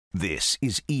This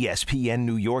is ESPN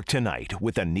New York Tonight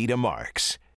with Anita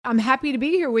Marks. I'm happy to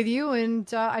be here with you,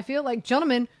 and I feel like,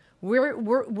 gentlemen,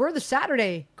 we're the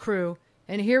Saturday crew,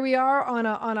 and here we are on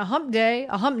a hump day,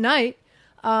 a hump night,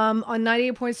 on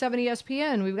 98.7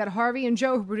 ESPN. We've got Harvey and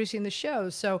Joe producing the show,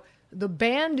 so the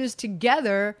band is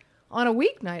together on a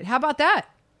weeknight. How about that?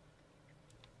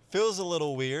 Feels a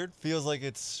little weird. Feels like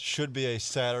it should be a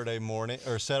Saturday morning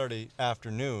or Saturday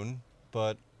afternoon,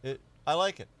 but I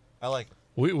like it. I like it.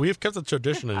 We've kept the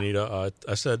tradition, Anita.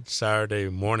 I said Saturday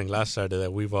morning, last Saturday,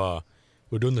 that we're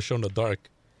doing the show in the dark,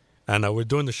 and we're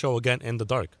doing the show again in the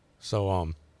dark.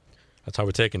 So that's how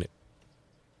we're taking it.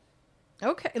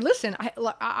 Okay, listen, I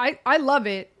love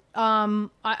it.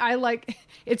 I like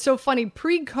it's so funny.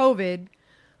 Pre-COVID,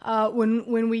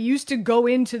 when we used to go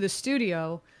into the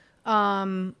studio,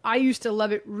 I used to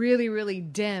love it really, really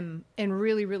dim and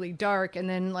really, really dark. And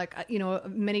then,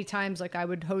 many times, I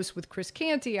would host with Chris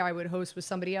Canty, I would host with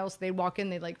somebody else. They'd walk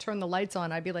in, they'd turn the lights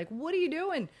on. I'd be like, "What are you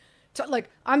doing?" So,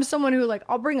 I'm someone who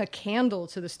I'll bring a candle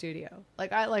to the studio.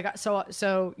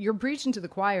 So you're preaching to the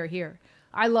choir here.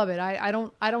 I love it. I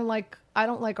don't like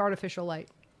artificial light.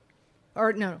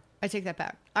 Or no, I take that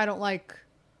back. I don't like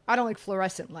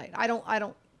fluorescent light. I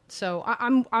don't. So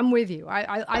I'm with you.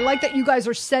 I like that you guys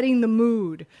are setting the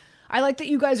mood. I like that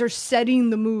you guys are setting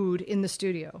the mood in the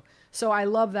studio. So I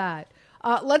love that.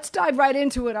 Let's dive right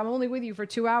into it. I'm only with you for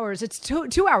 2 hours. It's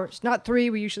 2 hours, not 3.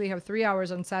 We usually have 3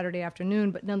 hours on Saturday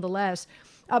afternoon, but nonetheless,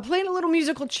 playing a little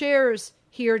musical chairs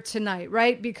here tonight,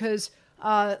 right? Because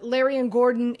Larry and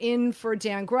Gordon in for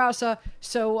Dan Grausa.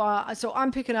 So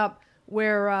I'm picking up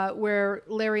where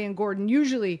Larry and Gordon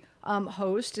usually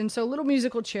host. And so little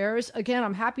musical chairs. Again,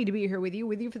 I'm happy to be here with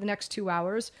you for the next 2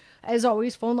 hours. As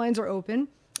always, phone lines are open.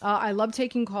 I love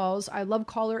taking calls. I love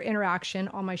caller interaction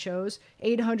on my shows.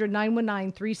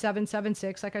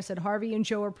 800-919-3776. Like I said, Harvey and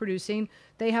Joe are producing.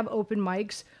 They have open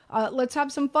mics. Let's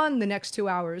have some fun the next 2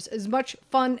 hours. As much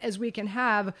fun as we can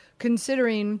have,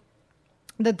 considering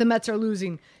that the Mets are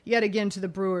losing yet again to the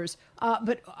Brewers.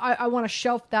 But I want to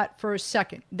shelf that for a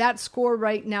second. That score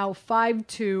right now,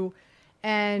 5-2.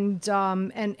 And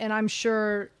I'm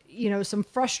sure, some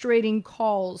frustrating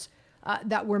calls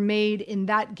that were made in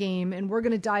that game. And we're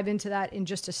going to dive into that in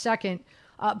just a second.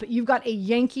 But you've got a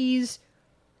Yankees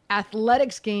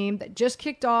Athletics game that just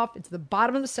kicked off. It's the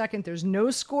bottom of the second. There's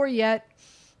no score yet.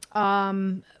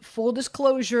 Full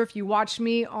disclosure, if you watched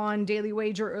me on Daily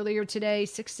Wager earlier today,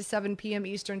 6 to 7 p.m.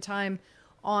 Eastern time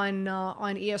on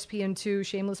ESPN2,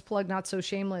 shameless plug, not so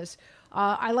shameless.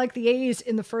 I like the A's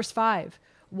in the first 5.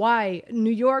 Why?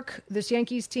 New York, this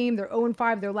Yankees team, they're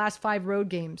 0-5 their last 5 road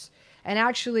games. And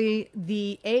actually,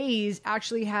 the A's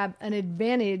actually have an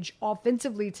advantage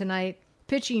offensively tonight,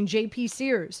 pitching J.P.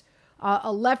 Sears,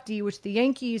 a lefty, which the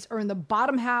Yankees are in the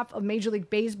bottom half of Major League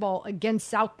Baseball against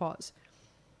southpaws,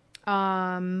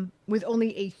 with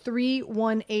only a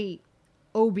 3.18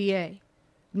 OBA.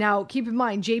 Now, keep in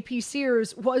mind, J.P.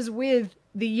 Sears was with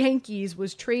the Yankees,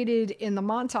 was traded in the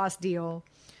Montas deal.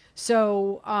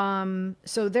 So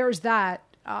there's that.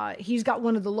 He's got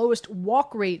one of the lowest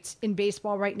walk rates in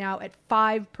baseball right now at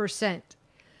 5%.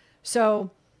 So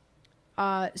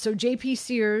J.P.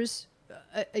 Sears,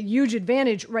 a huge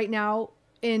advantage right now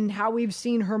in how we've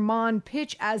seen Herman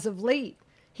pitch as of late.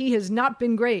 He has not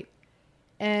been great.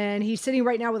 And he's sitting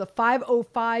right now with a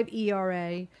 5.05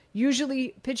 ERA.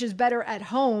 Usually pitches better at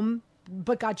home,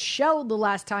 but got shelled the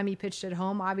last time he pitched at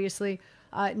home. Obviously,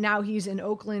 now he's in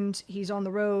Oakland. He's on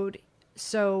the road.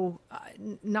 So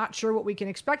not sure what we can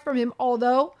expect from him.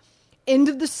 Although, end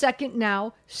of the second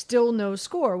now, still no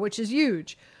score, which is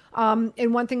huge.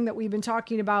 And one thing that we've been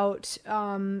talking about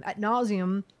ad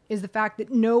nauseum is the fact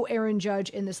that no Aaron Judge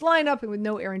in this lineup. And with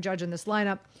no Aaron Judge in this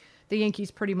lineup, the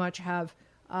Yankees pretty much have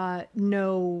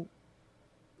no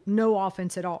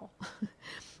offense at all.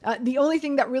 The only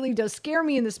thing that really does scare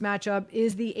me in this matchup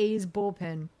is the A's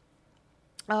bullpen,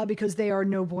 because they are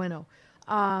no bueno.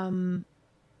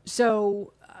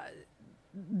 So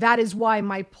that is why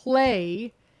my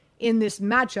play in this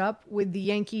matchup with the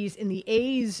Yankees and the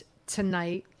A's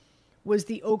tonight was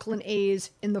the Oakland A's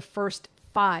in the first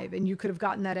 5. And you could have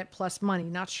gotten that at plus money.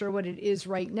 Not sure what it is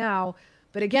right now.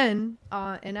 But again,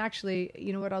 and actually,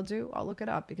 you know what I'll do? I'll look it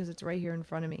up because it's right here in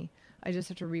front of me. I just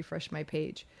have to refresh my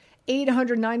page.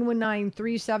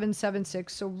 800-919-3776.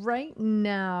 So right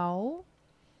now,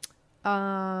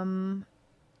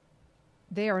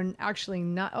 they are actually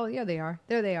not. Oh, yeah, they are.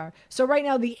 There they are. So right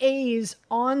now, the A's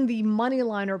on the money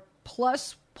line are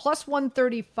plus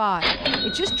 135.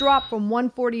 It just dropped from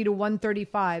 140 to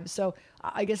 135. So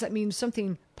I guess that means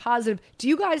something positive. Do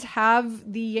you guys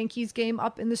have the Yankees game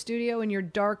up in the studio in your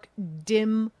dark,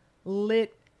 dim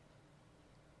lit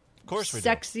course we do.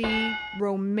 sexy,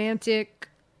 romantic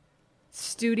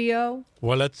studio.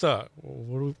 Well, let's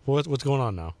what's going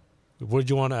on now? What did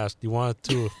you want to ask? Do you want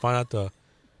to find out the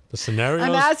scenarios?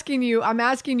 I'm asking you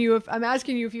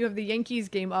if you have the Yankees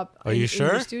game up. Are you sure?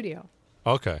 In your studio.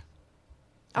 Okay.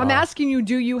 I'm asking you,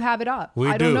 do you have it up?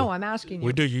 I don't know. I'm asking you.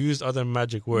 We do. You used other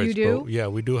magic words. You do? But yeah,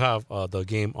 we do have the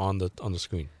game on the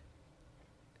screen.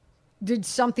 Did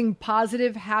something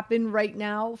positive happen right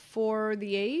now for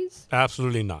the A's?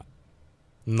 Absolutely not.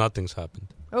 Nothing's happened.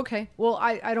 Okay. Well,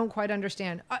 I don't quite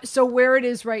understand. So where it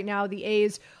is right now, the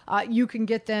A's, you can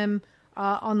get them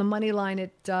on the money line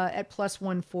at plus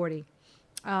 140.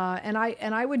 And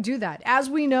I would do that. As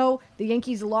we know, the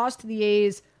Yankees lost to the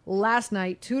A's last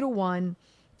night, 2-1.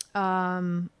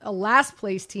 A last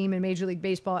place team in Major League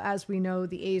Baseball. As we know,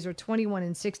 the A's are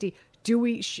 21-60.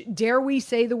 Dare we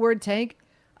say the word tank?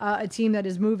 A team that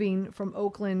is moving from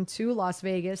Oakland to Las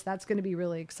Vegas. That's going to be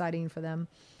really exciting for them.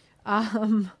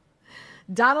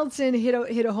 Donaldson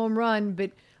hit a home run,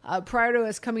 but prior to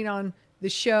us coming on the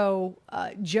show,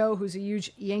 Joe, who's a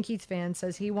huge Yankees fan,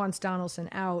 says he wants Donaldson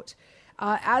out.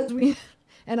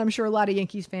 And I'm sure a lot of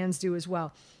Yankees fans do as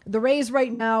well. The Rays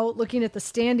right now, looking at the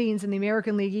standings in the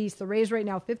American League East, the Rays right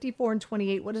now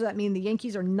 54-28. What does that mean? The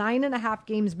Yankees are 9.5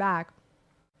 games back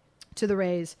to the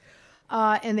Rays,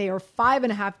 and they are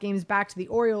 5.5 games back to the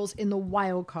Orioles in the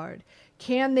wild card.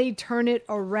 Can they turn it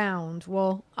around?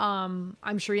 Well,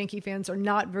 I'm sure Yankee fans are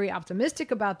not very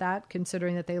optimistic about that,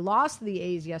 considering that they lost to the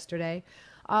A's yesterday,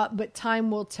 but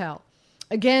time will tell.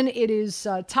 Again, it is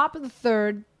top of the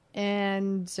third.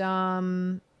 And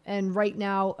right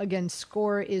now, again,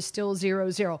 score is still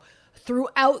 0-0.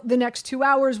 Throughout the next 2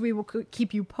 hours, we will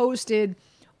keep you posted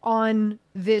on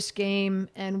this game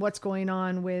and what's going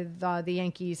on with the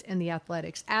Yankees and the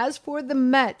Athletics. As for the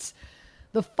Mets,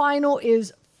 the final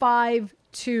is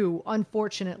 5-2,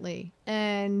 unfortunately.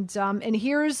 And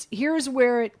here's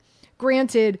where it.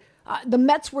 Granted, the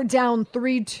Mets were down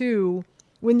 3-2.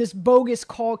 When this bogus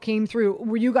call came through.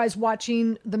 Were you guys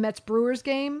watching the Mets-Brewers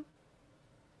game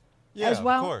as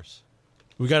well? Of course.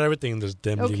 We got everything in this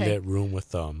dimly lit room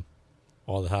with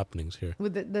all the happenings here.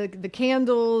 With the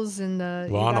candles and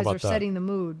you guys are setting the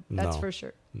mood. That's for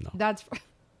sure. No. That's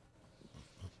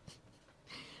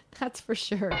for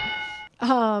sure.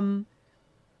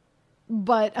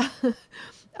 But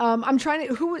I'm trying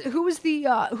to. Who was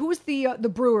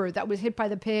the brewer that was hit by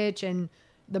the pitch and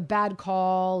the bad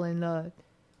call and the.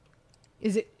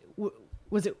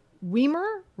 Was it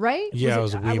Weimer, right? Yeah, it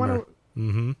was Weimer.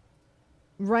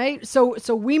 Right? So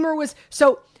Weimer was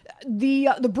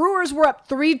the Brewers were up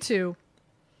 3-2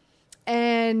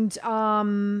 and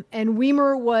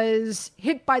Weimer was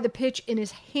hit by the pitch in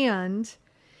his hand.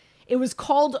 It was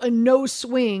called a no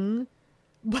swing,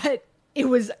 but it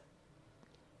was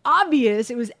obvious.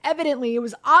 It was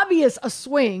obvious a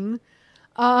swing.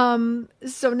 So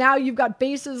now you've got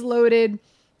bases loaded.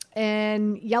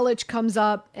 And Yelich comes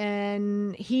up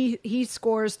and he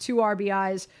scores 2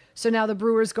 RBIs. So now the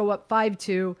Brewers go up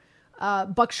 5-2.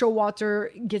 Buck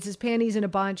Showalter gets his panties in a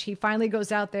bunch. He finally goes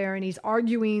out there and he's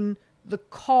arguing the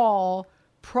call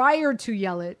prior to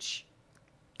Yelich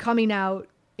coming out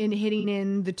and hitting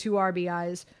in the 2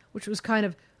 RBIs, which was kind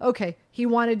of, okay, he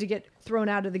wanted to get thrown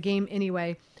out of the game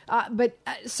anyway.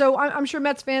 So I'm sure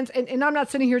Mets fans, and I'm not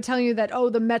sitting here telling you that,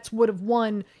 the Mets would have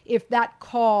won if that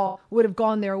call would have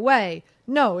gone their way.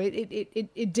 No,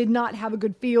 it did not have a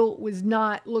good feel, was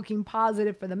not looking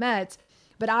positive for the Mets.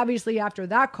 But obviously after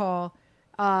that call,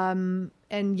 and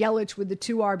Yelich with the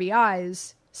 2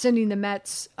 RBIs, sending the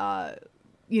Mets, down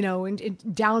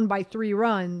by 3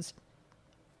 runs,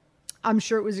 I'm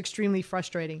sure it was extremely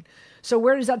frustrating. So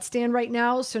where does that stand right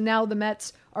now? So now the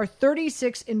Mets are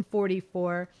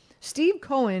 36-44. Steve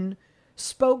Cohen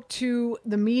spoke to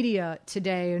the media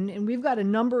today, and we've got a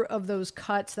number of those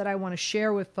cuts that I want to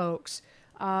share with folks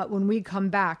when we come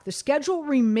back. The schedule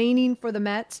remaining for the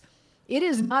Mets, it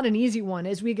is not an easy one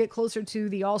as we get closer to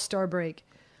the All-Star break.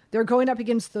 They're going up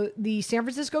against the San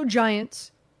Francisco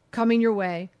Giants coming your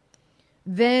way,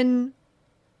 then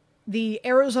the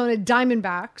Arizona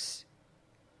Diamondbacks,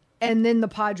 and then the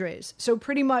Padres. So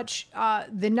pretty much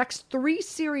the next 3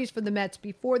 series for the Mets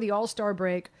before the All-Star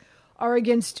break are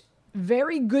against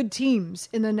very good teams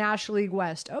in the National League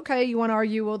West. Okay, you want to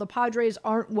argue, well, the Padres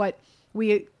aren't what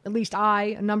we, at least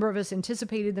a number of us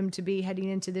anticipated them to be heading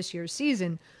into this year's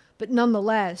season. But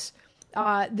nonetheless,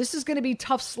 this is going to be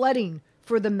tough sledding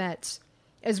for the Mets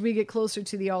as we get closer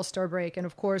to the All-Star break. And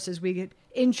of course, as we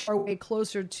inch our way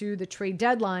closer to the trade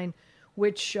deadline,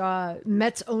 which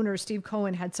Mets owner Steve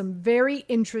Cohen had some very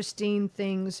interesting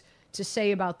things to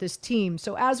say about this team.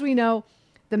 So as we know,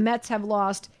 the Mets have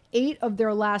lost 8 of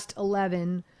their last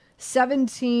 11.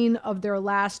 17 of their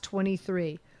last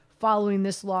 23 following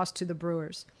this loss to the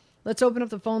Brewers. Let's open up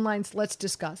the phone lines. Let's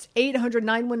discuss.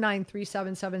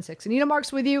 800-919-3776. Anita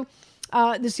Marks with you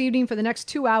this evening for the next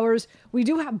 2 hours. We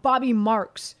do have Bobby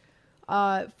Marks,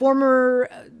 former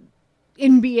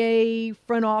NBA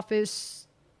front office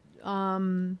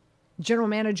general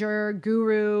manager,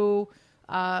 guru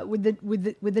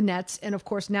with the Nets, and of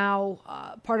course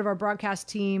now part of our broadcast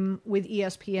team with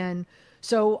ESPN.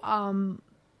 So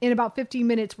in about 15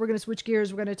 minutes, we're going to switch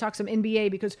gears. We're going to talk some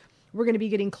NBA because we're going to be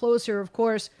getting closer, of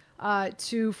course,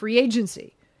 to free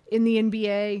agency in the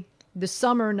NBA. This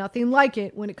summer, nothing like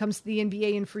it when it comes to the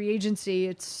NBA and free agency.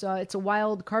 It's a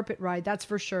wild carpet ride, that's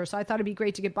for sure. So I thought it'd be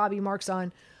great to get Bobby Marks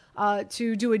on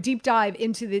to do a deep dive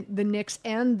into the Knicks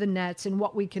and the Nets and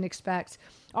what we can expect.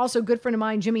 Also, a good friend of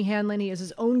mine, Jimmy Hanlon, he has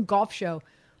his own golf show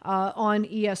on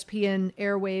ESPN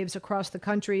airwaves across the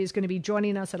country. He's going to be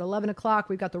joining us at 11 o'clock.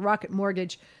 We've got the Rocket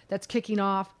Mortgage that's kicking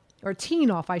off, or teeing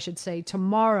off, I should say,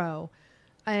 tomorrow.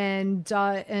 And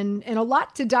a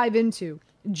lot to dive into.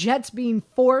 Jets being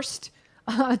forced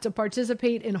to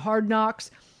participate in Hard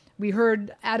Knocks. We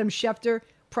heard Adam Schefter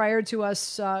prior to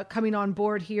us coming on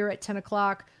board here at 10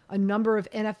 o'clock. A number of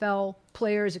NFL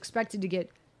players expected to get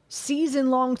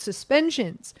season-long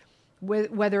suspensions,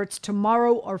 whether it's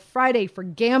tomorrow or Friday for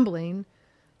gambling.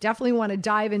 Definitely want to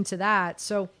dive into that.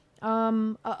 So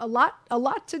a lot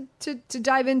to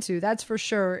dive into, that's for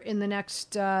sure, in the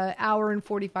next hour and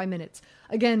 45 minutes.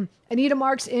 Again, Anita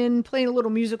Marks in playing a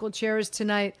little musical chairs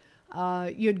tonight.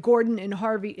 You had Gordon and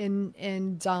Harvey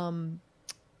and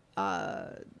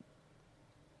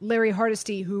Larry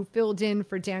Hardesty, who filled in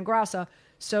for Dan Grassa.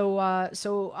 So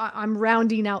I'm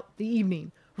rounding out the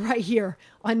evening right here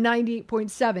on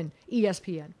 98.7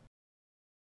 ESPN.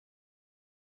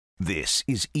 This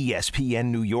is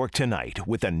ESPN New York Tonight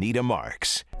with Anita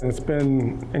Marks. It's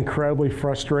been incredibly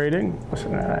frustrating.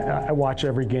 Listen, I watch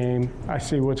every game. I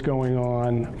see what's going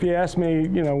on. If you ask me,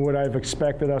 would I have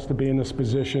expected us to be in this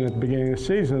position at the beginning of the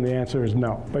season, the answer is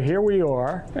no. But here we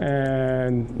are,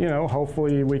 and,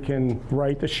 hopefully we can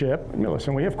right the ship.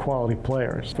 Listen, we have quality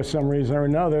players. For some reason or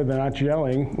another, they're not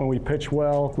gelling. When we pitch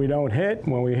well, we don't hit.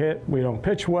 When we hit, we don't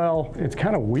pitch well. It's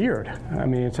kind of weird.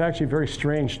 It's actually very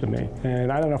strange to me.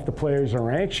 And I don't know if the players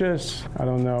are anxious. I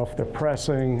don't know if they're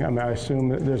pressing. I assume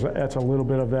that that's a little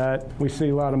bit of that. We see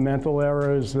a lot of mental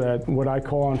errors, that what I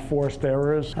call unforced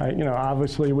errors.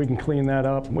 Obviously we can clean that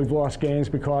up. We've lost games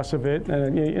because of it,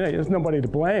 and there's nobody to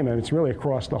blame, and it's really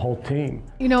across the whole team.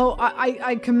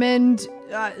 I commend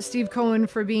Steve Cohen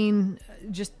for being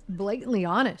just blatantly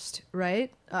honest,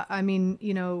 right?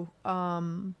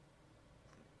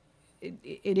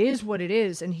 It is what it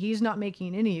is, and he's not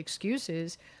making any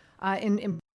excuses.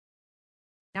 And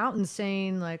out and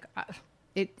saying, like,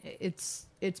 it's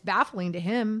baffling to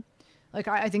him. Like,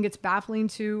 I think it's baffling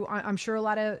to, I'm sure, a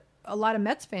lot of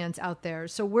Mets fans out there.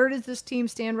 So where does this team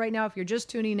stand right now? If you're just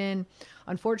tuning in,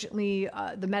 unfortunately,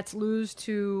 the Mets lose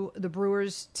to the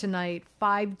Brewers tonight,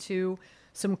 5-2.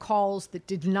 Some calls that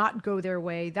did not go their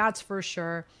way, that's for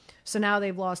sure. So now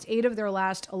they've lost 8 of their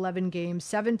last 11 games,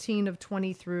 17 of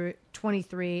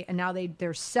 23, and now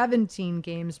they're 17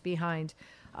 games behind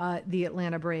the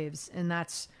Atlanta Braves, and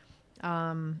that's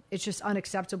it's just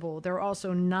unacceptable. They're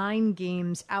also 9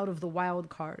 games out of the wild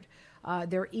card.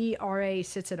 Their ERA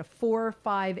sits at a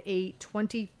 4.58,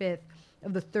 25th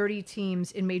of the 30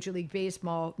 teams in Major League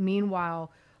Baseball.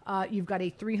 Meanwhile, you've got a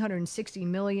 $360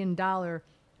 million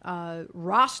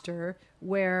roster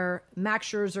where Max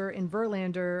Scherzer and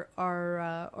Verlander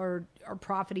are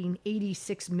profiting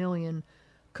 $86 million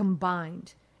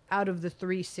combined out of the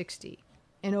 360.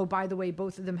 And oh, by the way,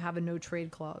 both of them have a no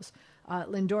trade clause.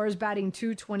 Lindor is batting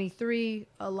 .223.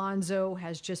 Alonso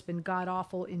has just been god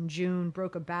awful in June.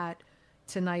 Broke a bat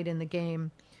tonight in the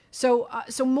game. So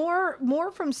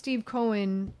more from Steve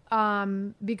Cohen,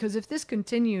 because if this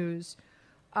continues,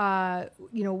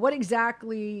 what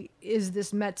exactly is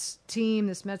this Mets team,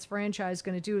 this Mets franchise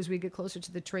going to do as we get closer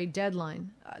to the trade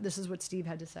deadline? This is what Steve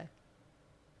had to say.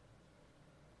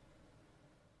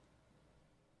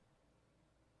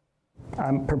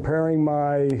 I'm preparing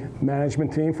my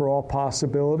management team for all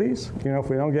possibilities. If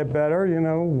we don't get better,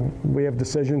 we have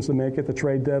decisions to make at the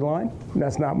trade deadline.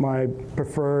 That's not my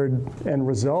preferred end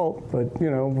result, but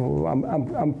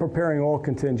I'm preparing all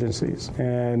contingencies,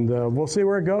 and we'll see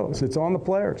where it goes. It's on the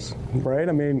players, right?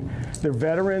 They're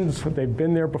veterans. They've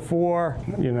been there before.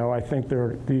 I think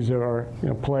these are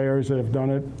players that have done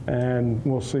it, and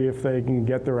we'll see if they can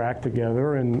get their act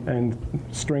together and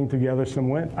string together some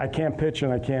wins. I can't pitch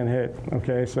and I can't hit.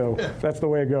 Okay, so that's the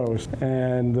way it goes,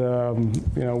 and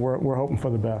we're hoping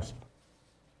for the best.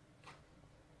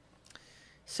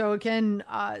 So again,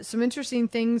 some interesting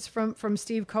things from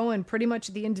Steve Cohen. Pretty much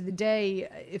at the end of the day,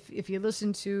 if you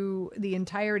listen to the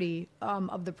entirety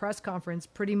of the press conference,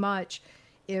 pretty much,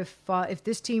 if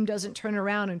this team doesn't turn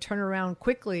around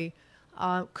quickly,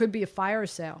 could be a fire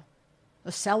sale,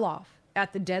 a sell-off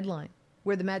at the deadline,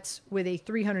 where the Mets, with a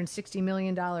 $360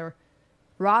 million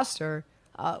roster,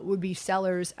 would be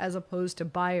sellers as opposed to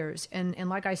buyers. And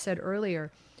like I said earlier,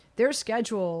 their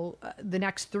schedule, the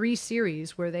next 3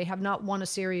 series where they have not won a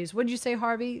series. What did you say,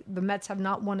 Harvey? The Mets have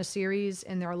not won a series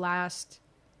in their last,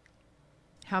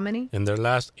 how many? In their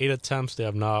last 8 attempts, they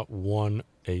have not won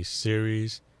a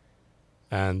series.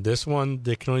 And this one,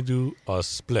 they can only do a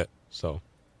split. So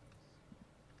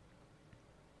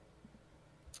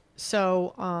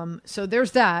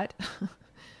there's that.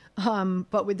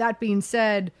 But with that being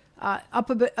said, up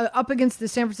against the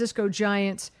San Francisco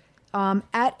Giants,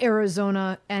 at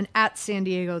Arizona, and at San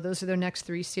Diego. Those are their next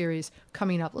 3 series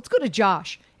coming up. Let's go to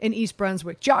Josh in East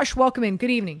Brunswick. Josh, welcome in. Good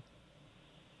evening.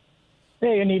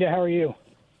 Hey, Anita. How are you?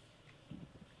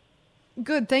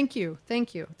 Good. Thank you.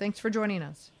 Thanks for joining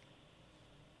us.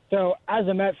 So, as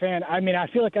a Met fan, I mean, I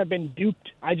feel like I've been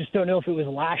duped. I just don't know if it was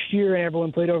last year and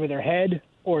everyone played over their head,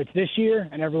 or it's this year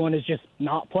and everyone is just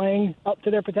not playing up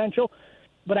to their potential.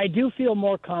 But I do feel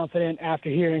more confident after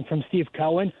hearing from Steve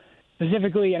Cohen.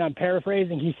 Specifically, and I'm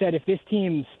paraphrasing, he said, if this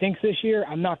team stinks this year,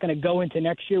 I'm not going to go into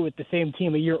next year with the same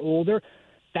team a year older.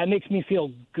 That makes me feel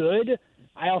good.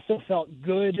 I also felt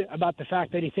good about the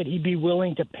fact that he said he'd be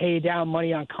willing to pay down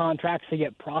money on contracts to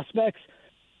get prospects.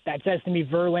 That says to me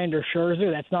Verlander,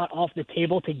 Scherzer, that's not off the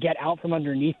table to get out from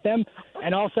underneath them.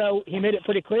 And also, he made it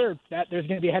pretty clear that there's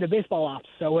going to be a head of baseball ops.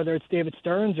 So whether it's David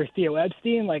Stearns or Theo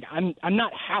Epstein, I'm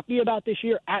not happy about this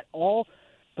year at all.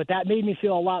 But that made me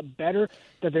feel a lot better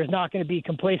that there's not going to be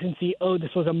complacency. Oh,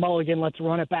 this was a mulligan. Let's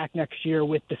run it back next year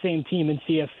with the same team and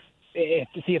see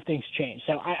if things change.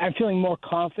 So I'm feeling more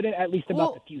confident, at least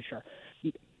about the future.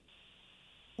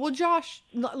 Well, Josh,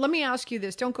 let me ask you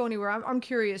this. Don't go anywhere. I'm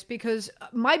curious because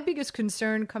my biggest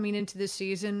concern coming into this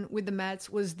season with the Mets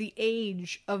was the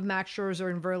age of Max Scherzer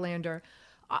and Verlander.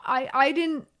 I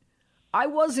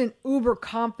wasn't uber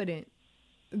confident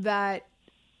that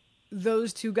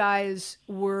those 2 guys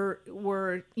were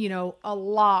a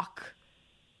lock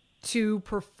to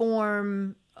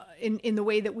perform in the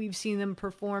way that we've seen them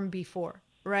perform before,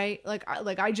 right? I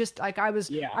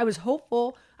was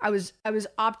hopeful, I was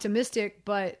optimistic,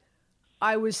 but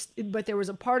there was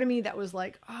a part of me that was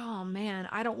like, oh man,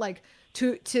 I don't like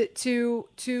to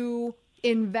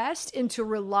invest and to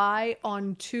rely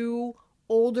on 2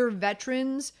 older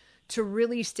veterans to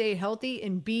really stay healthy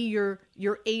and be your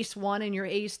ace 1 and your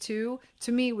ace 2,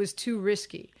 to me was too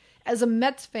risky. As a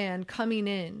Mets fan coming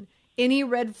in, any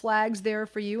red flags there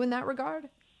for you in that regard?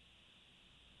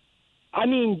 I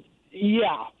mean,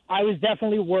 yeah, I was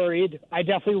definitely worried. I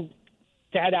definitely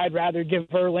said I'd rather give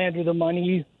Verlander the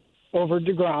money over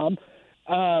DeGrom.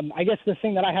 I guess the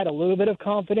thing that I had a little bit of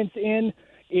confidence in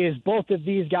is both of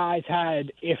these guys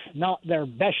had, if not their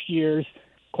best years,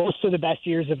 close to the best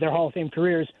years of their Hall of Fame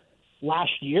careers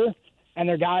last year, and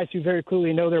they're guys who very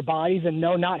clearly know their bodies and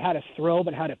know not how to throw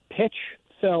but how to pitch.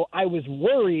 So I was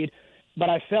worried, but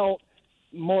I felt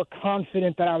more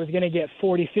confident that I was going to get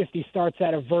 40, 50 starts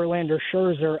out of Verlander,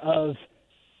 Scherzer of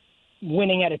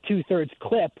winning at a 2/3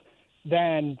 clip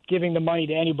than giving the money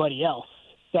to anybody else.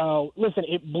 So listen,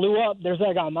 it blew up. There's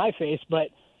egg on my face, but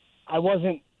I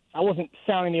wasn't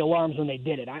sounding the alarms when they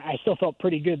did it. I still felt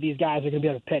pretty good these guys are going to be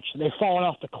able to pitch. They've fallen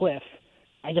off the cliff.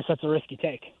 I guess that's a risky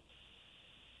take.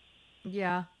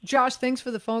 Yeah. Josh, thanks for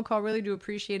the phone call. Really do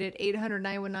appreciate it.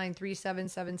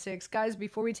 800-919-3776. Guys,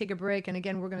 before we take a break, and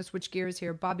again, we're going to switch gears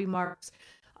here. Bobby Marks,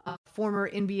 former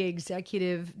NBA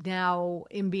executive, now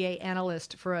NBA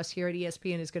analyst for us here at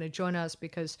ESPN, is going to join us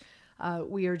because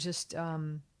we are just,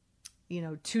 2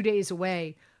 days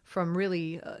away from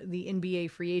really the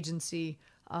NBA free agency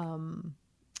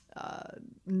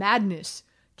madness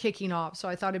kicking off. So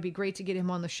I thought it'd be great to get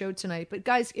him on the show tonight. But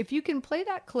guys, if you can play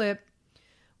that clip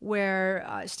where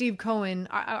Steve Cohen,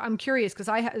 I'm curious because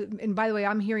and by the way,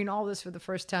 I'm hearing all this for the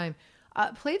first time.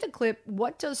 Play the clip.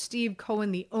 What does Steve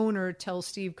Cohen, the owner, tell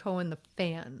Steve Cohen, the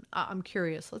fan? I'm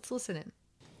curious. Let's listen in.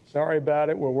 Sorry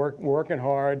about it. We're working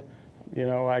hard.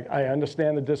 I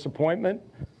understand the disappointment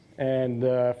and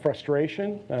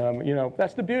frustration.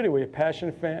 That's the beauty. We have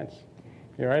passionate fans.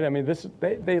 You're right. I mean,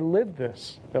 they live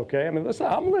this. Okay. I mean, listen,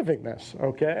 I'm living this.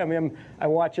 Okay. I mean, I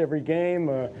watch every game.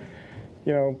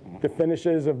 The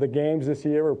finishes of the games this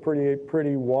year are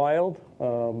pretty wild.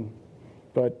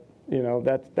 But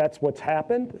that's what's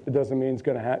happened. It doesn't mean it's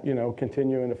going to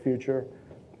continue in the future.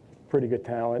 Pretty good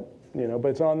talent. But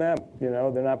it's on them.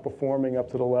 They're not performing up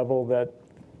to the level that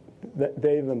that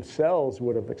they themselves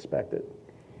would have expected.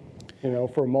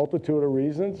 For a multitude of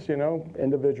reasons,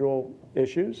 individual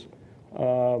issues.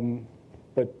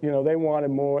 But, they wanted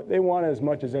more. They wanted as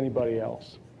much as anybody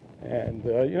else. And,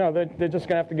 they're just going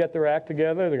to have to get their act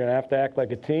together. They're going to have to act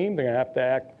like a team. They're going to have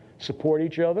to support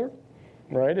each other,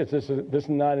 right? This is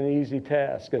not an easy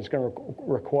task. It's going to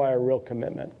require real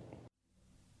commitment.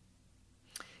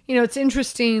 It's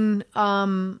interesting.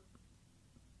 I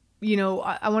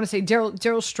want to say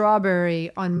Darryl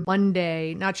Strawberry on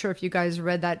Monday. Not sure if you guys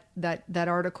read that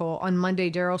article. On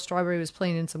Monday, Darryl Strawberry was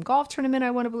playing in some golf tournament,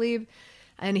 I want to believe.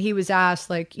 And he was asked,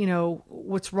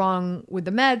 what's wrong with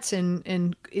the Mets,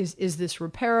 and is this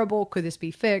repairable? Could this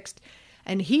be fixed?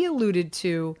 And he alluded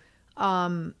to,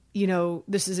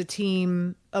 this is a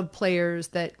team of players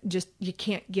that just you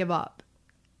can't give up.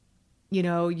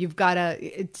 You've got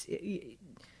to.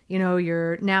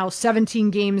 You're now 17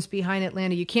 games behind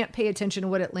Atlanta. You can't pay attention to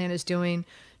what Atlanta's doing.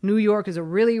 New York is a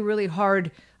really, really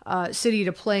hard city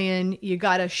to play in. You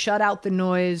got to shut out the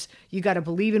noise. You got to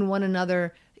believe in one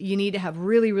another. You need to have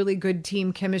really, really good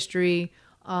team chemistry,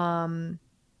 and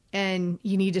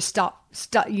you need to stop.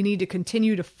 You need to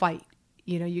continue to fight.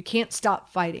 You can't stop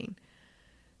fighting.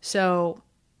 So,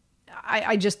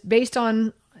 I just, based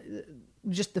on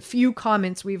just the few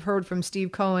comments we've heard from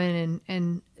Steve Cohen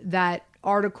and that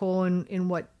article and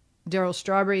what Darryl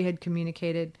Strawberry had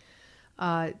communicated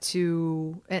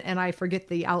to, and I forget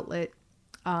the outlet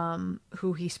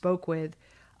who he spoke with.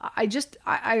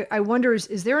 I wonder,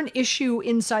 is there an issue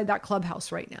inside that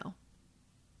clubhouse right now?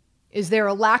 Is there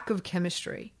a lack of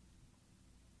chemistry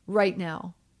right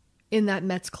now in that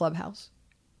Mets clubhouse?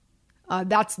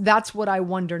 That's what I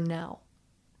wonder now.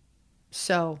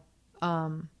 So,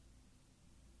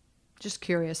 just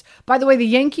curious. By the way, the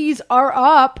Yankees are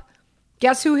up.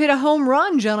 Guess who hit a home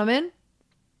run, gentlemen?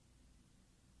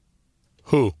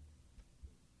 Who?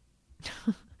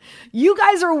 You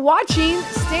guys are watching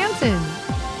Stanton.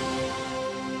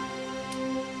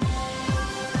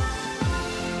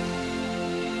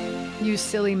 You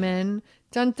silly men.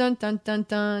 Dun dun dun dun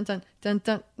dun dun dun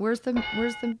dun. Where's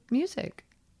the music?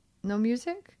 No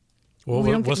music? Well,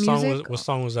 what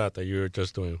song was that you were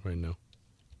just doing right now?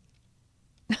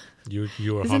 You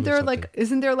were isn't there something.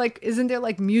 isn't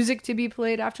there music to be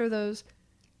played after those?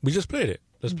 We just played it.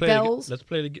 Let's play bells? Let's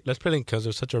play it because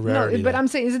it's such a rarity. No, but I'm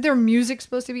saying, isn't there music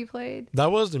supposed to be played?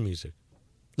 That was the music.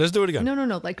 Let's do it again.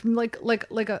 No.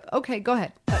 Okay, go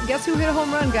ahead. Guess who hit a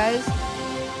home run, guys?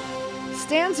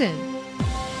 Stanton.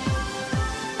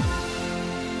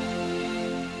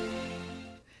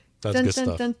 That's dun, good dun,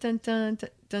 stuff. Dun, dun, dun, dun,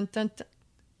 dun, dun, dun.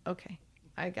 Okay,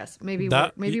 I guess maybe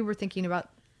we're thinking about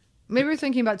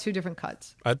two different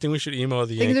cuts. I think we should email the I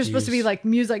think Yankees. there's supposed to be like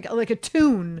music, like a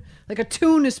tune. Like a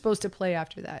tune is supposed to play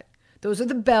after that. Those are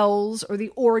the bells or the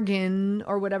organ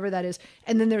or whatever that is,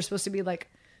 and then there's supposed to be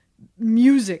like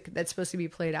music that's supposed to be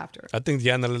played after. I think the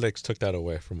analytics took that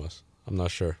away from us. I'm not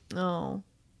sure. Oh,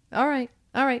 all right.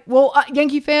 Well,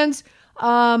 Yankee fans,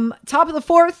 top of the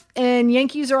fourth, and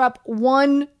Yankees are up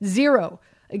 1-0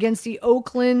 against the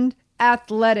Oakland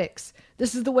Athletics.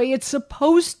 This is the way it's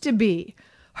supposed to be.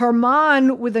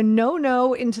 Herman with a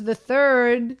no-no into the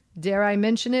third. Dare I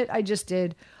mention it? I just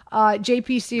did.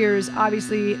 JP Sears,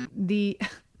 obviously the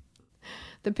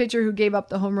pitcher who gave up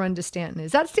the home run to Stanton.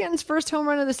 Is that Stanton's first home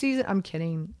run of the season? I'm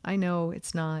kidding. I know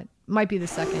it's not. Might be the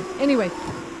second. Anyway.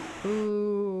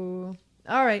 Ooh.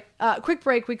 All right. Quick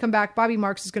break. We come back. Bobby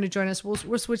Marks is going to join us. We'll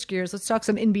switch gears. Let's talk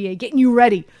some NBA. Getting you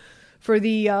ready for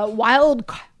the wild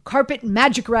carpet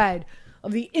magic ride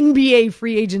of the NBA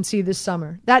free agency this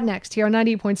summer. That next here on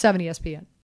 98.7 ESPN.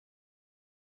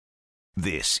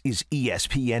 This is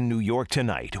ESPN New York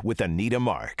Tonight with Anita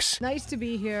Marks. Nice to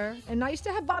be here, and nice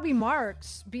to have Bobby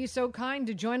Marks be so kind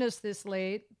to join us this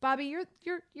late. Bobby,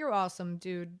 you're awesome,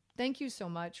 dude. Thank you so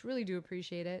much. Really do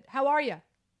appreciate it. How are you?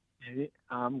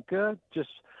 I'm good. Just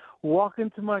walking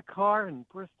to my car in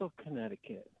Bristol,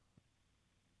 Connecticut.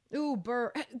 Ooh,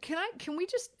 Burr. Can we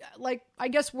just, I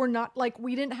guess we're not,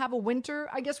 we didn't have a winter.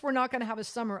 I guess we're not going to have a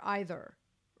summer either,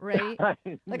 right? I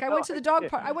went to the dog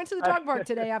park. I went to the dog park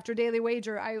today after Daily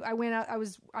Wager. I went out.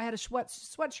 I had a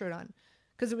sweatshirt on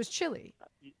because it was chilly.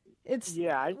 It's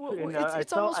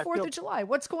almost 4th of July.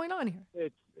 What's going on here?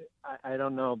 I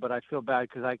don't know, but I feel bad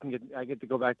because I get to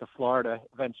go back to Florida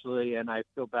eventually, and I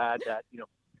feel bad that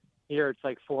here it's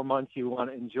like 4 months you want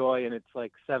to enjoy, and it's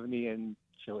like 70 and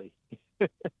chilly.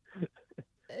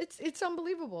 It's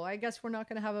unbelievable. I guess we're not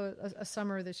going to have a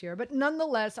summer this year, but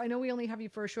nonetheless, I know we only have you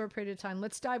for a short period of time.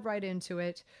 Let's dive right into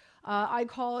it. I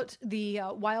call it the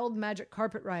wild magic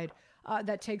carpet ride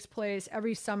that takes place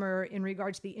every summer in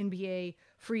regards to the NBA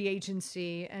free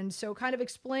agency. And so kind of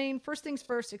first things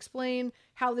first, explain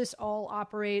how this all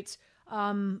operates.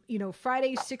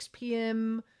 Friday, 6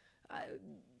 p.m.,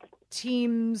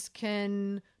 teams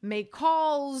can make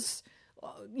calls,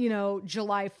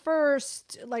 July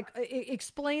 1st.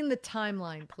 Explain the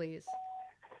timeline, please.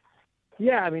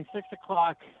 Yeah, 6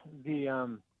 o'clock,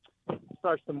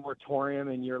 starts the moratorium,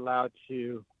 and you're allowed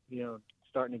to,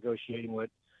 start negotiating with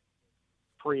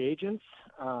free agents.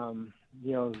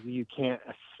 You can't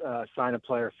sign a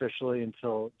player officially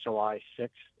until July 6th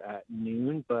at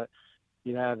noon, but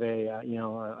you have a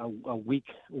week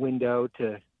window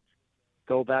to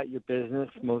go about your business.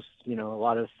 A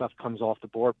lot of the stuff comes off the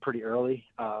board pretty early.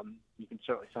 You can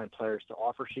certainly sign players to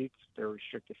offer sheets. They're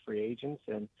restricted free agents,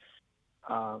 and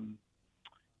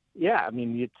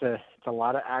it's a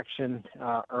lot of action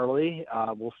early.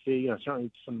 We'll see.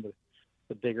 Certainly some of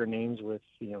the bigger names with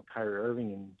Kyrie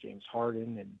Irving and James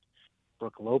Harden and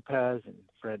Brooke Lopez and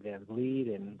Fred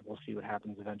VanVleet, and we'll see what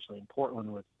happens eventually in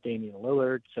Portland with Damian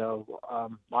Lillard. So a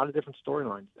lot of different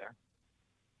storylines there.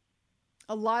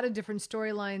 A lot of different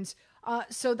storylines.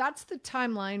 So that's the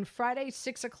timeline. Friday,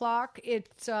 6 o'clock,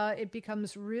 it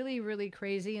becomes really, really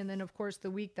crazy. And then, of course,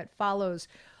 the week that follows.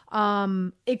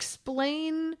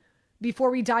 Explain,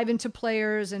 before we dive into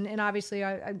players, and obviously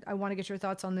I want to get your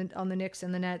thoughts on the Knicks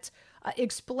and the Nets.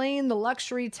 Explain the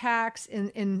luxury tax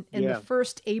in the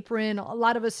first apron. A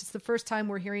lot of us, it's the first time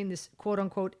we're hearing this quote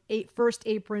unquote first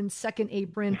apron, second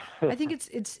apron. I think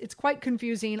it's quite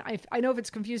confusing. I know if it's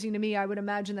confusing to me, I would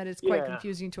imagine that it's quite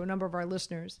confusing to a number of our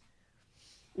listeners.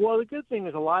 Well, the good thing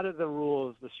is a lot of the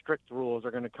rules, the strict rules,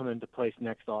 are going to come into place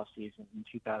next offseason in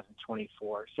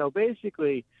 2024. So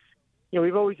basically,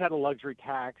 we've always had a luxury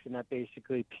tax, and that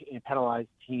basically penalized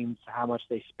teams how much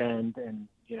they spend, and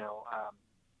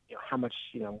how much,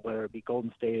 whether it be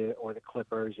Golden State or the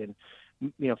Clippers, and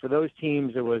for those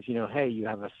teams it was, hey, you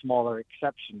have a smaller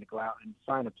exception to go out and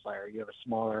sign a player, you have a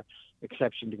smaller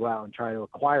exception to go out and try to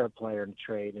acquire a player in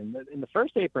trade, and the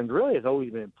first apron really has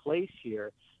always been in place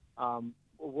here.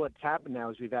 What's happened now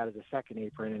is we've added a second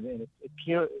apron, and it's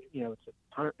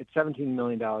 $17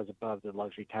 million above the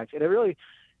luxury tax, and it really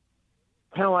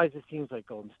penalizes teams like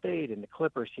Golden State and the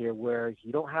Clippers here, where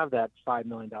you don't have that $5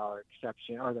 million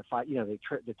exception, or the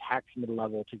tax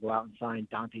mid-level to go out and sign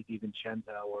Dante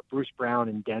DiVincenzo or Bruce Brown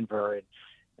in Denver,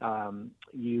 and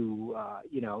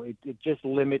it just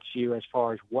limits you as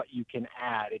far as what you can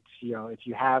add. It's if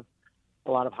you have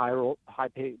a lot of high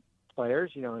paid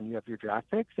players, and you have your draft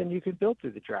picks, and you can build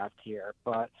through the draft here.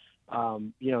 But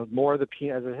more of the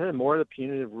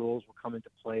punitive rules will come into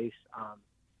place.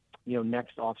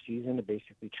 Next offseason, it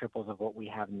basically triples of what we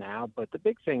have now. But the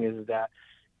big thing is that,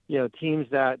 teams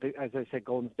that, as I said,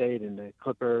 Golden State and the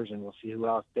Clippers, and we'll see who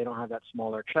else, they don't have that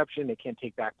smaller exception. They can't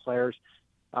take back players,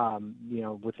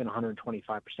 within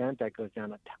 125%. That goes down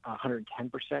to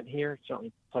 110% here.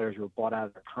 Certainly players who are bought out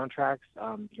of their contracts,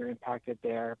 you're impacted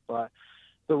there. But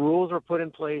the rules were put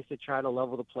in place to try to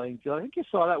level the playing field. I think you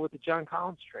saw that with the John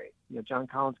Collins trade. John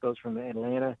Collins goes from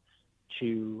Atlanta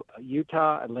to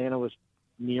Utah. Atlanta was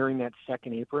nearing that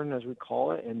second apron, as we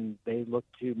call it, and they look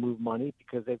to move money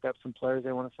because they've got some players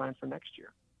they want to sign for next year.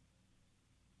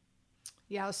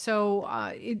 Yeah. So,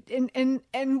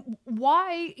 and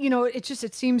why,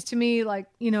 it seems to me like,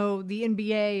 the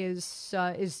NBA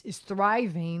is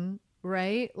thriving,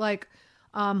 right? Like,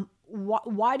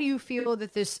 why do you feel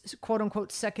that this quote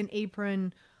unquote second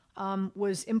apron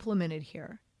was implemented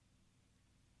here?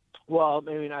 Well,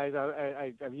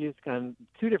 I've used kind of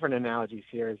two different analogies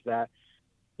here. Is that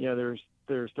there's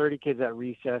 30 kids at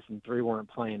recess and 3 weren't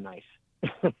playing nice,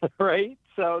 right?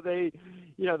 So they,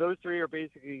 those 3 are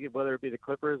basically, whether it be the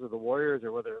Clippers or the Warriors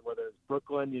or whether it's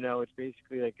Brooklyn, it's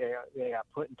basically like they got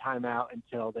put in timeout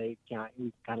until we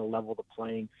kind of level the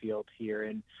playing field here.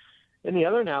 And the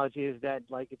other analogy is that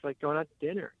it's like going out to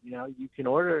dinner. You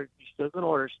still can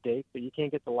order steak, but you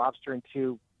can't get the lobster and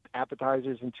 2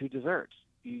 appetizers and 2 desserts.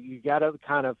 You got to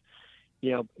kind of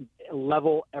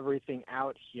level everything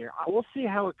out here. We'll see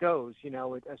how it goes,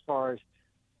 as far as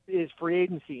is free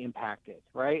agency impacted,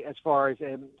 right? As far as,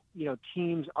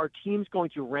 are teams going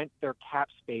to rent their cap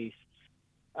space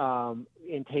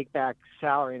and take back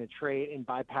salary in a trade and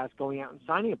bypass going out and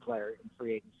signing a player in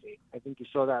free agency? I think you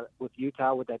saw that with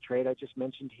Utah with that trade I just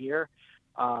mentioned here.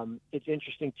 It's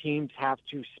interesting. Teams have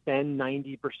to spend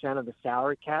 90% of the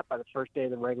salary cap by the first day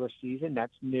of the regular season.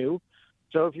 That's new.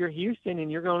 So if you're Houston and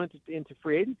you're going into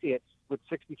free agency with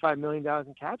 $65 million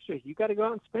in cap space, you got to go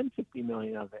out and spend $50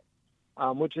 million of it,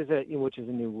 which is a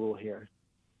new rule here.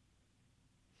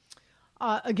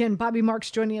 Again, Bobby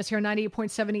Marks joining us here on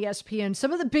 98.7 ESPN.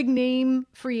 Some of the big name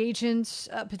free agents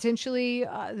potentially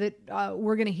that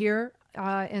we're going to hear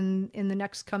in the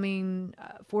next coming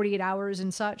 48 hours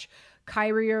and such.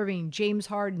 Kyrie Irving, James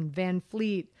Harden, Van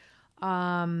Fleet,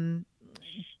 D'Angelo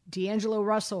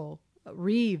Russell,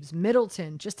 Reeves,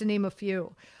 Middleton, just to name a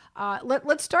few.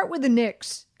 Let's start with the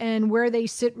Knicks and where they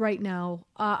sit right now.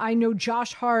 I know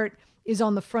Josh Hart is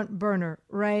on the front burner,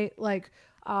 right?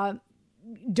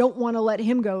 Don't want to let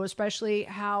him go, especially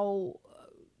how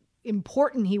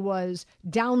important he was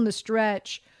down the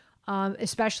stretch,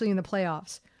 especially in the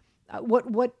playoffs.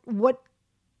 What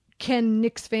can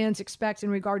Knicks fans expect in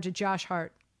regard to Josh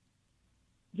Hart?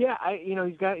 Yeah,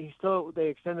 they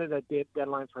extended that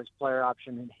deadline for his player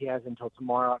option, and he has until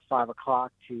tomorrow at 5:00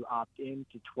 to opt in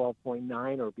to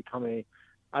 12.9 or become a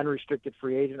unrestricted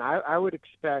free agent. I would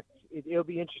expect it'll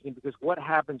be interesting because what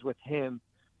happens with him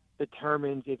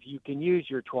determines if you can use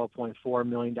your $12.4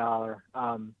 million,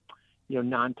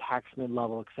 non-tax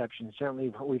mid-level exception.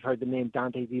 Certainly, we've heard the name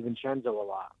Dante DiVincenzo a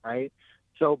lot, right?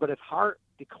 So, but if Hart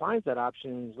declines that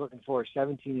option and is looking for a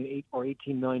 $17 or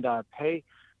 $18 million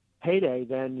payday,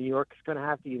 then New York is going to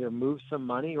have to either move some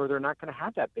money or they're not going to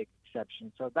have that big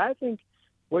exception. So I think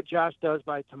what Josh does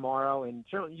by tomorrow, and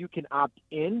certainly you can opt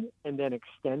in and then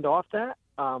extend off that,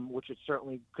 which it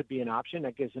certainly could be an option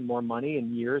that gives him more money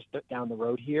in years down the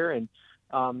road here. And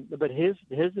but his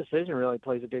decision really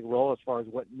plays a big role as far as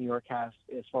what New York has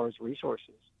as far as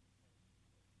resources.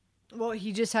 Well,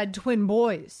 he just had twin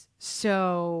boys,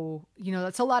 so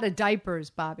that's a lot of diapers,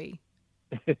 Bobby.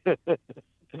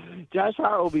 Josh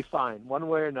Hart will be fine one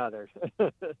way or another.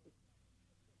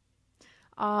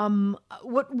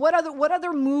 What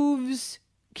other moves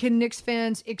can Knicks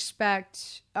fans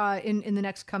expect in the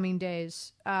next coming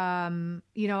days? I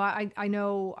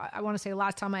know I want to say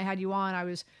last time I had you on, I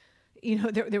was,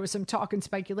 there was some talk and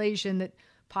speculation that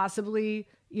possibly,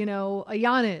 a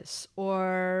Giannis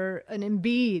or an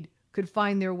Embiid could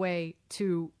find their way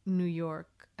to New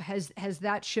York. Has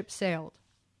that ship sailed?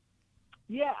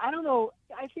 Yeah, I don't know.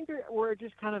 I think we're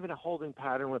just kind of in a holding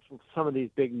pattern with some of these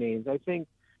big names. I think,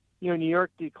 New York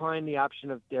declined the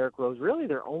option of Derrick Rose. Really,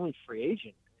 their only free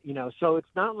agent. So it's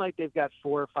not like they've got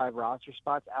 4 or 5 roster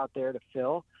spots out there to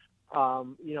fill.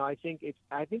 I think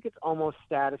it's almost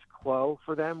status quo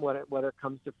for them when it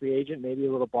comes to free agent. Maybe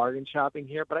a little bargain shopping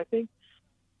here, but I think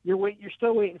you're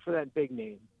still waiting for that big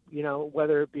name.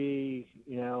 Whether it be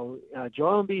Joel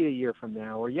Embiid a year from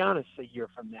now, or Giannis a year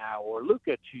from now, or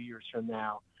Luka 2 years from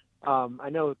now. I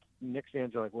know Knicks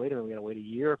fans are like, wait a minute, we got to wait a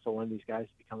year for one of these guys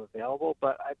to become available.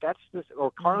 But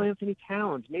or Karl Anthony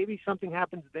Towns, maybe something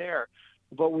happens there.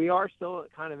 But we are still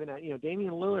kind of in a,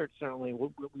 Damian Lillard certainly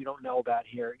we don't know about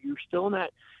here. You still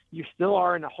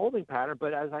are in a holding pattern.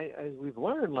 But as we've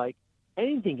learned,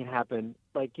 anything can happen.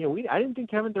 I didn't think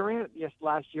Kevin Durant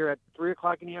last year at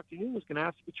 3:00 in the afternoon was going to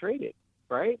have to be traded,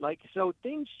 right? So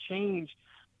things change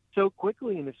so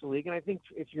quickly in this league. And I think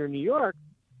if you're in New York,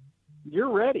 you're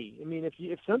ready. I mean,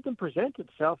 if something presents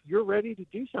itself, you're ready to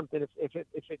do something if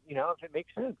it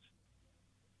makes sense.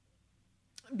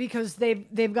 Because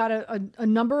they've got a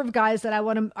number of guys that I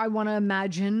want to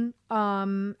imagine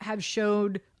have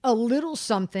showed a little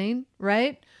something,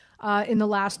 right, in the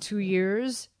last 2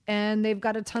 years, and they've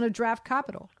got a ton of draft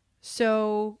capital.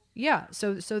 So yeah,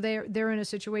 so they're in a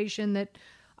situation that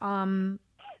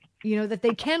that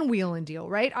they can wheel and deal,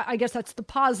 right? I guess that's the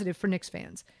positive for Knicks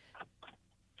fans.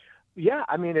 Yeah,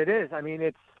 I mean it is. I mean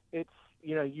it's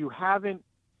you haven't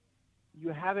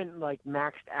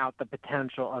maxed out the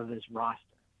potential of this roster,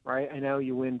 right? I know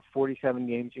you win 47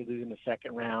 games, you lose in the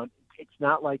second round. It's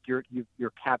not like you're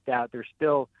capped out. There's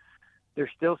still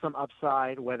some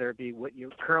upside, whether it be what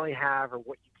you currently have or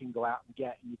what you can go out and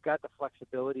get. And you've got the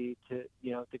flexibility to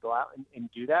go out and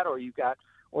do that, or you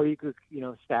could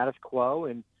status quo.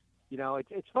 And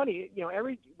it's funny,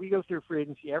 we go through free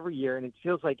agency every year, and it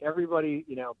feels like everybody,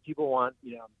 people want,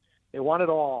 they want it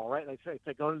all, right? It's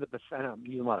like going to the buffet. I'm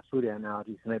using a lot of food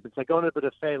analogies tonight, but it's like going to the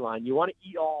buffet line. You want to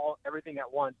eat everything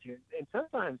at once, and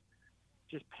sometimes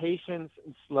just patience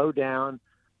and slow down.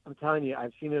 I'm telling you,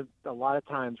 I've seen it a lot of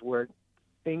times where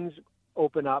things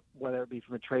open up, whether it be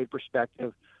from a trade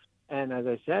perspective. And as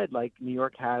I said, New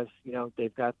York has,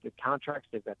 they've got the contracts,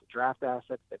 they've got the draft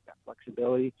assets, they've got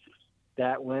flexibility,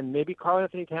 that when maybe Karl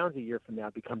Anthony Towns a year from now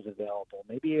becomes available,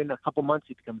 maybe in a couple months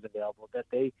he becomes available, that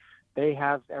they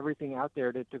have everything out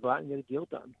there to go out and get a deal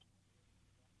done.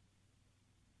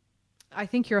 I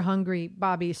think you're hungry,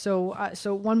 Bobby. So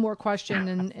one more question,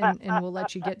 and we'll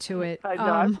let you get to it. I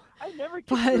know. I never get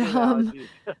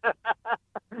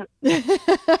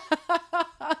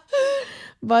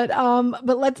But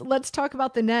let's talk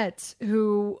about the Nets,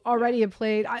 who already have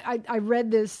played. I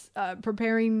read this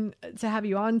preparing to have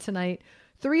you on tonight.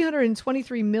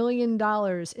 $323 million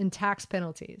in tax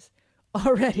penalties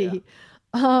already.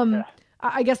 Yeah.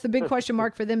 I guess the big question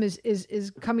mark for them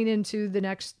is coming into the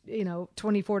next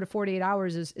 24 to 48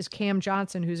 hours is Cam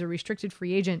Johnson, who's a restricted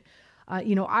free agent.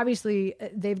 Obviously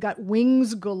they've got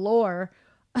wings galore.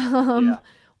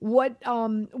 What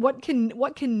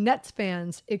can Nets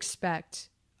fans expect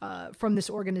from this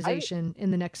organization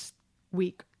in the next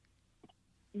week?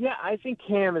 Yeah, I think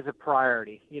Cam is a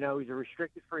priority. He's a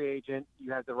restricted free agent.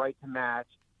 You have the right to match.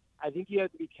 I think you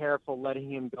have to be careful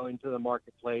letting him go into the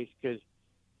marketplace because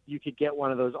you could get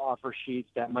one of those offer sheets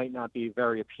that might not be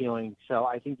very appealing. So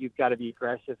I think you've got to be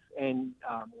aggressive and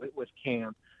with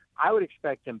Cam. I would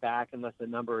expect him back unless the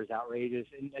number is outrageous.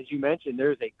 And as you mentioned,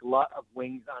 there's a glut of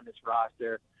wings on this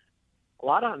roster. A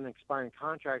lot on an expiring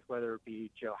contract, whether it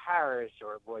be Joe Harris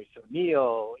or Royce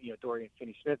O'Neal, Dorian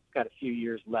Finney-Smith's got a few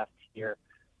years left here.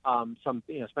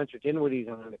 Spencer Dinwiddie's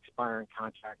on an expiring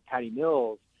contract. Patty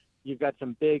Mills, you've got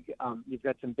some big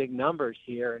numbers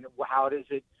here. And how does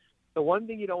it? The one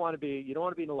thing you don't want to be in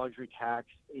a luxury tax,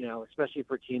 especially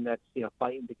for a team that's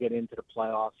fighting to get into the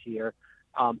playoffs here.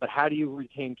 But how do you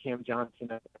retain Cam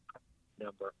Johnson at that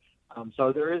number?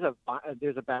 So there's a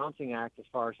balancing act as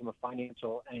far as from a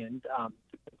financial end.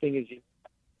 The thing is, you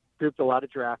grouped a lot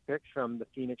of draft picks from the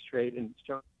Phoenix trade and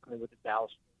with the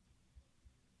Dallas,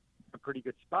 a pretty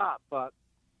good spot, but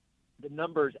the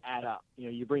numbers add up.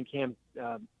 You bring Cam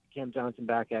Johnson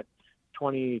back at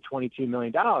 $22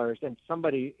 million, and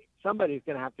somebody's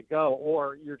going to have to go,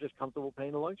 or you're just comfortable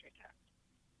paying the luxury tax.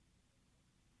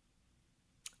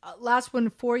 Last one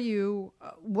for you.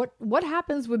 What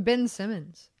happens with Ben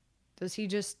Simmons? Does he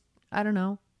just, I don't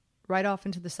know, ride off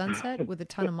into the sunset with a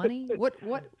ton of money? What?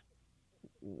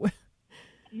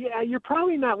 Yeah, you're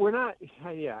probably not. We're not.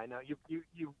 Yeah, I know. He's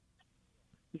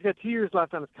got 2 years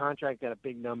left on his contract at a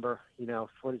big number.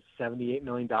 What is $78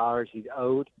 million he's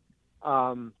owed.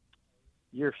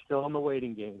 You're still in the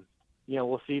waiting game.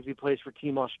 We'll see if he plays for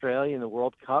Team Australia in the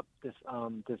World Cup this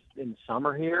in the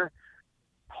summer here.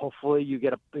 Hopefully you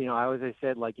get I always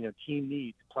said, team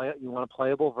needs play. You want a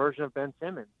playable version of Ben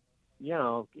Simmons.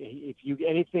 If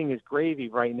anything is gravy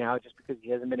right now, just because he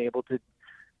hasn't been able to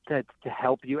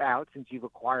help you out since you've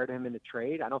acquired him in the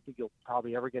trade. I don't think you'll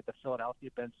probably ever get the Philadelphia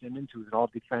Ben Simmons, who's an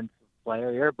all-defensive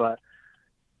player here. But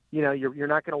you're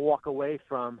not going to walk away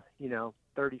from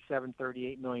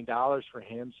 $38 million for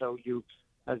him. So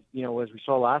as we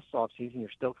saw last offseason,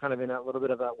 you're still kind of in a little bit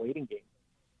of that waiting game.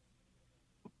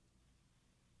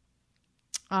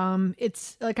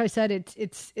 It's like I said,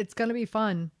 it's going to be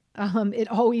fun. It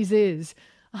always is,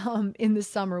 in the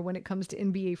summer when it comes to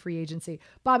NBA free agency.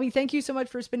 Bobby, thank you so much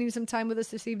for spending some time with us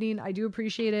this evening. I do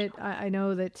appreciate it. I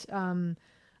know that,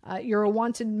 you're a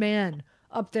wanted man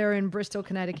up there in Bristol,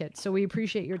 Connecticut. So we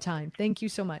appreciate your time. Thank you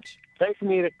so much. Thanks,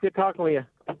 Anita. Good talking with you.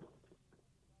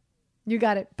 You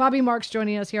got it. Bobby Marks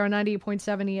joining us here on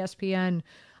 98.7 ESPN.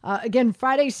 Again,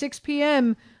 Friday, 6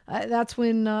 p.m. That's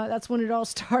when it all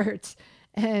starts.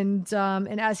 And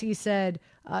as he said,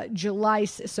 July.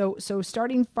 So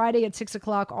starting Friday at 6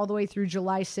 o'clock all the way through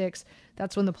July 6th,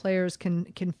 that's when the players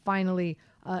can finally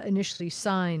initially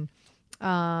sign.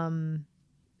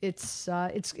 It's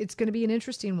going to be an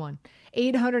interesting one.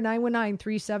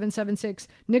 800-919-3776.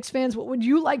 Knicks fans, what would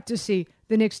you like to see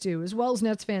the Knicks do? As well as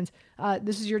Nets fans,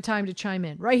 this is your time to chime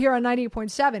in. Right here on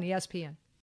 98.7 ESPN.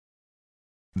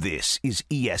 This is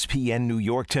ESPN New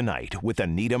York Tonight with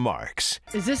Anita Marks.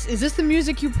 Is this the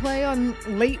music you play on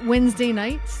late Wednesday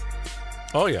nights?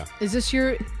 Oh yeah. Is this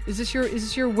your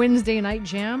Wednesday night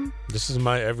jam? This is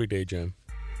my everyday jam.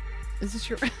 Is this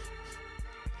your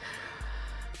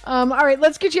all right,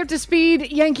 let's get you up to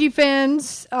speed, Yankee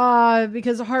fans,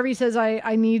 because Harvey says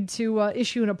I need to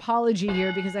issue an apology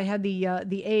here because I had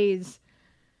the A's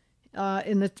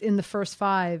in the first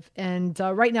five, and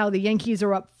right now the Yankees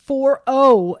are up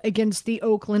 4-0 against the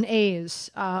Oakland A's.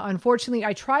 Unfortunately,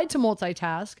 I tried to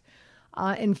multitask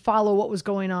and follow what was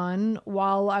going on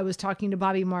while I was talking to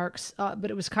Bobby Marks,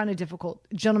 but it was kind of difficult.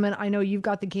 Gentlemen, I know you've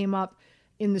got the game up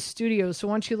in the studio, so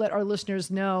why don't you let our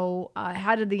listeners know,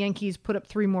 how did the Yankees put up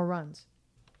 3 more runs?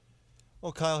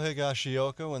 Well, Kyle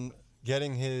Higashioka, when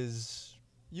getting his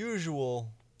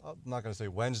usual, I'm not going to say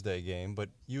Wednesday game, but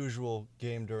usual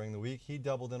game during the week, he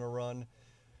doubled in a run.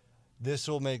 This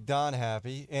will make Don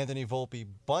happy. Anthony Volpe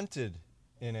bunted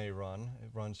in a run. A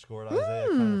run scored. Isaiah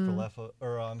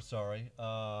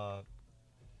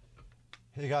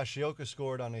Higashioka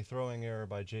scored on a throwing error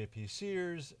by J.P.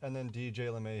 Sears, and then DJ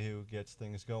LeMahieu gets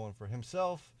things going for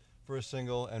himself. for a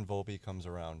single, and Volpe comes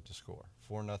around to score.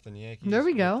 4-0 Yankees. There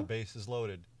we with go. The bases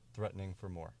loaded, threatening for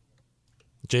more.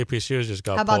 JP Sears just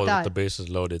got pulled with the bases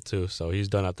loaded, too. So he's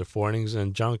done after 4 innings,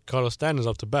 and Giancarlo Stanton's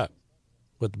up to bat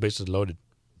with the bases loaded.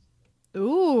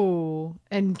 Ooh.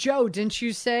 And Joe, didn't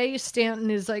you say Stanton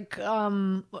is like,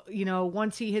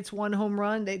 once he hits one home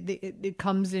run, it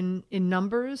comes in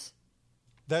numbers?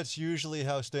 That's usually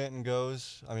how Stanton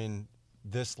goes. I mean,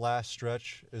 this last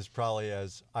stretch is probably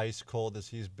as ice cold as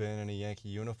he's been in a Yankee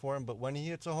uniform, but when he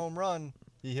hits a home run,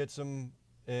 he hits them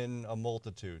in a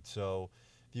multitude. So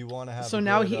if you want to have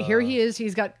here he is.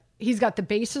 He's got the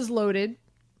bases loaded.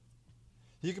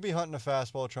 He could be hunting a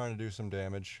fastball, trying to do some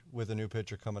damage with a new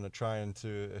pitcher coming and trying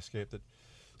to escape it.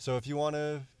 So if you want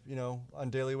to, on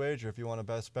daily wager, if you want a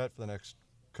best bet for the next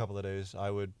couple of days, I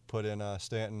would put in a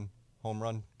Stanton home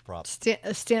run prop.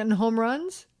 Stanton home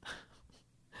runs?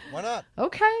 Why not?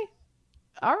 Okay.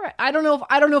 All right. I don't know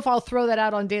if I'll throw that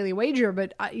out on daily wager,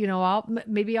 but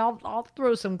I'll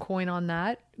throw some coin on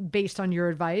that based on your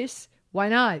advice. Why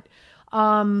not?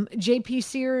 JP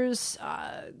Sears,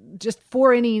 just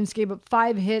 4 innings, gave up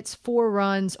 5 hits, 4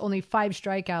 runs, only 5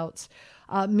 strikeouts.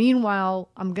 Meanwhile,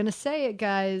 I'm going to say it,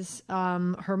 guys.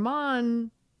 Herman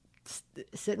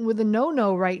sitting with a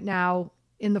no-no right now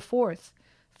in the 4th.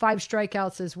 5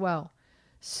 strikeouts as well.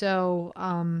 So,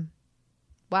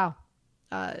 wow.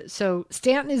 So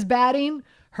Stanton is batting.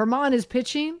 Herman is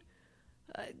pitching.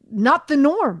 Not the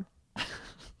norm.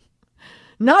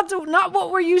 Not what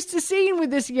we're used to seeing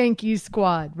with this Yankees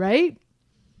squad, right?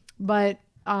 But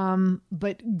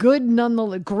good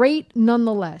nonetheless, great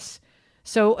nonetheless.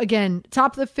 So again,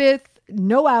 top of the 5th,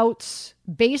 no outs,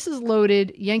 bases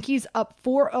loaded. Yankees up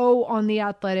 4-0 on the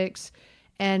Athletics,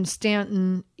 and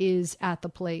Stanton is at the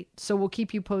plate. So we'll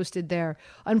keep you posted there.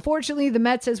 Unfortunately, the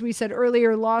Mets, as we said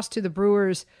earlier, lost to the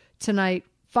Brewers tonight,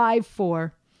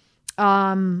 5-4.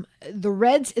 The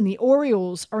Reds and the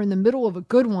Orioles are in the middle of a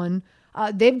good one.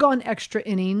 They've gone extra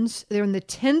innings. They're in the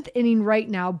 10th inning right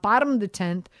now, bottom of the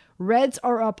 10th. Reds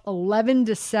are up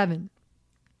 11-7.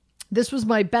 This was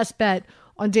my best bet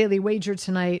on Daily Wager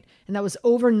tonight, and that was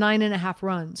over 9.5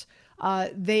 runs.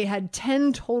 They had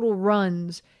 10 total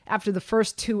runs after the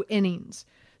first 2 innings.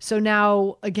 So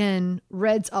now, again,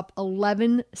 Reds up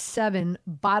 11-7,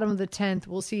 bottom of the 10th.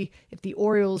 We'll see if the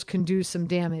Orioles can do some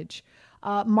damage.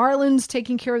 Marlins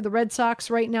taking care of the Red Sox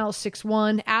right now,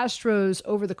 6-1. Astros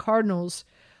over the Cardinals,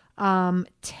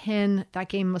 10. That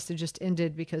game must have just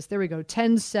ended because there we go,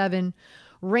 10-7.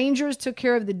 Rangers took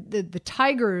care of the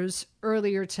Tigers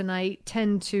earlier tonight,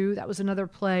 10-2. That was another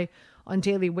play on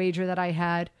Daily Wager that I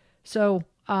had. So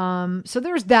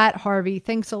there's that, Harvey.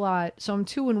 Thanks a lot. So I'm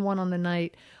 2-1 on the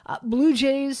night. Blue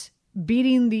Jays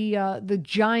beating the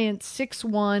Giants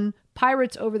 6-1.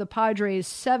 Pirates over the Padres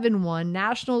 7-1.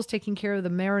 Nationals taking care of the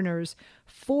Mariners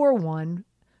 4-1.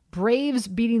 Braves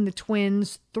beating the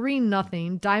Twins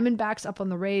 3-0. Diamondbacks up on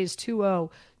the Rays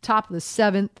 2-0. Top of the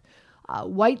 7th.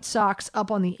 White Sox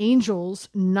up on the Angels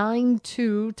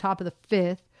 9-2. Top of the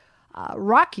 5th.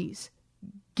 Rockies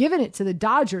giving it to the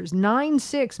Dodgers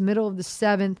 9-6. Middle of the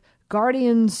 7th.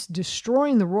 Guardians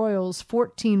destroying the Royals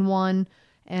 14-1.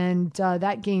 And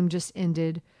that game just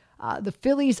ended. The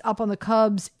Phillies up on the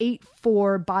Cubs,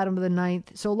 8-4, bottom of the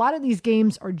 9th. So a lot of these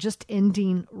games are just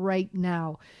ending right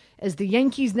now, as the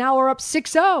Yankees now are up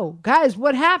 6-0. Guys,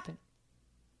 what happened?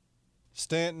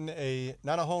 Stanton,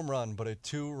 not a home run, but a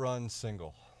 2-run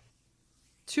single.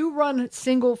 2-run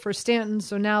single for Stanton.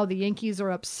 So now the Yankees are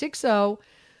up 6-0,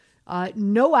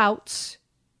 no outs,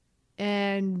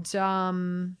 and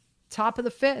top of the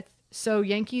 5th. So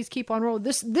Yankees keep on rolling.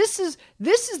 This is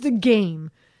the game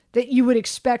that you would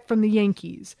expect from the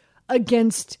Yankees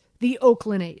against the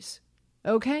Oakland A's.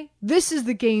 Okay? This is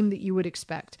the game that you would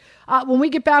expect. When we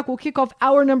get back, we'll kick off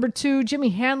hour number 2. Jimmy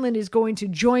Hanlon is going to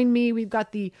join me. We've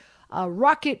got the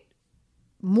Rocket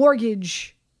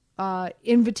Mortgage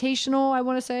Invitational, I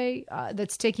want to say,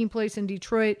 that's taking place in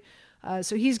Detroit.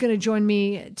 So he's going to join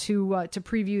me to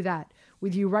preview that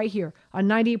with you right here on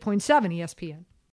 98.7 ESPN.